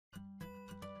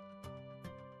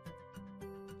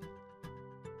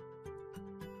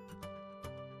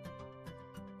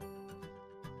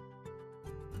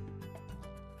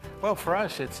Well, for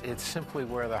us, it's simply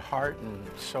where the heart and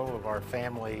soul of our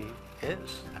family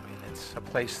is. I mean, it's a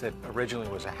place that originally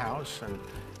was a house, and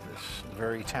this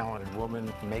very talented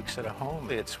woman makes it a home.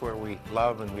 It's where we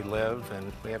love and we live,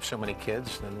 and we have so many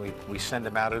kids, and we send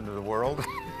them out into the world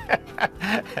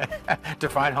to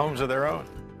find homes of their own.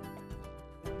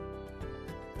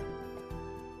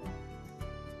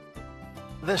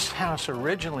 This house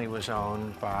originally was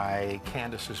owned by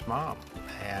Candace's mom,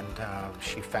 and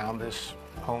she found this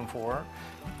home for her.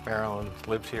 Marilyn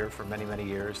lived here for many, many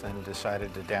years, then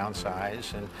decided to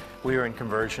downsize, and we were in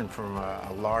conversion from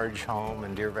a large home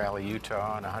in Deer Valley,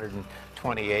 Utah, on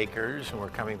 120 acres, and we're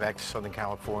coming back to Southern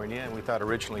California, and we thought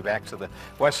originally back to the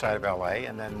west side of LA,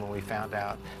 and then when we found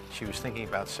out she was thinking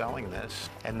about selling this,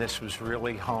 and this was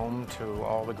really home to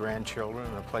all the grandchildren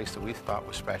and a place that we thought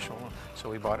was special, so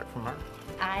we bought it from her.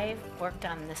 I've worked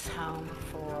on this home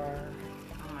for,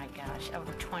 oh my gosh,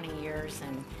 over 20 years,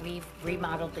 and we've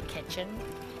remodeled the kitchen.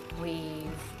 We've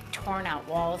torn out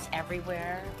walls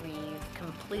everywhere. We've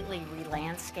completely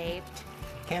re-landscaped.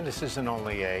 Candace isn't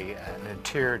only an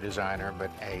interior designer,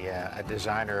 but a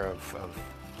designer of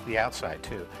the outside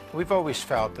too. We've always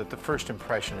felt that the first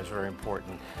impression is very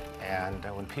important, and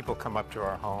when people come up to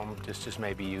our home, just as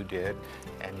maybe you did,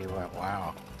 and you went,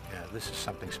 wow, yeah, this is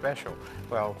something special.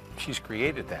 Well, she's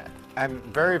created that. I'm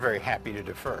very, very happy to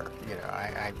defer. You know,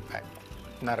 I'm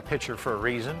not a pitcher for a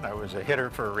reason. I was a hitter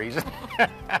for a reason.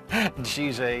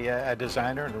 She's a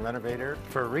designer and a renovator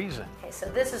for a reason. Okay, so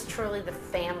this is truly the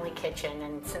family kitchen,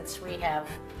 and since we have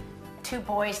two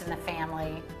boys in the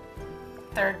family,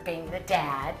 third being the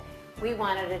dad, we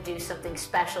wanted to do something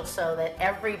special so that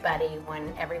everybody,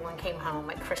 when everyone came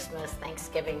home at Christmas,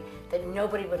 Thanksgiving, that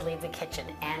nobody would leave the kitchen.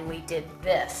 And we did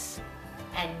this,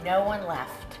 and no one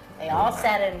left. They all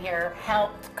sat in here,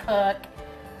 helped cook,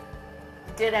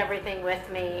 did everything with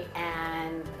me,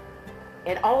 and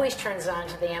it always turns on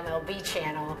to the MLB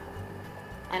channel.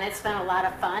 And it's been a lot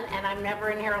of fun, and I'm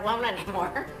never in here alone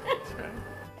anymore.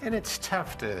 And it's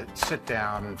tough to sit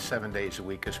down 7 days a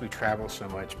week because we travel so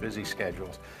much, busy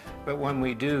schedules. But when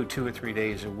we do 2 or 3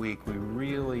 days a week, we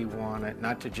really want it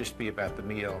not to just be about the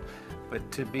meal,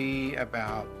 but to be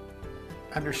about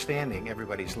understanding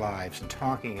everybody's lives and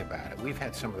talking about it. We've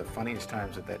had some of the funniest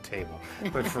times at that table.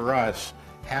 But for us,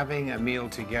 having a meal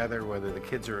together, whether the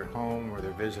kids are at home or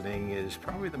they're visiting, is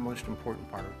probably the most important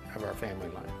part of our family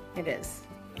life. It is.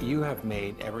 You have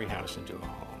made every house into a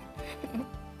home.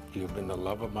 You have been the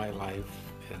love of my life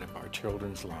and of our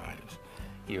children's lives.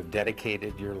 You have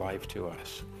dedicated your life to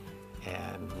us.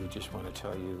 And we just want to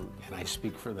tell you, and I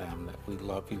speak for them, that we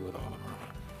love you with all of our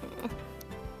heart.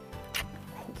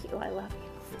 Thank you, I love you.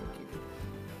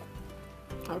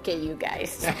 Okay, you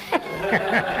guys.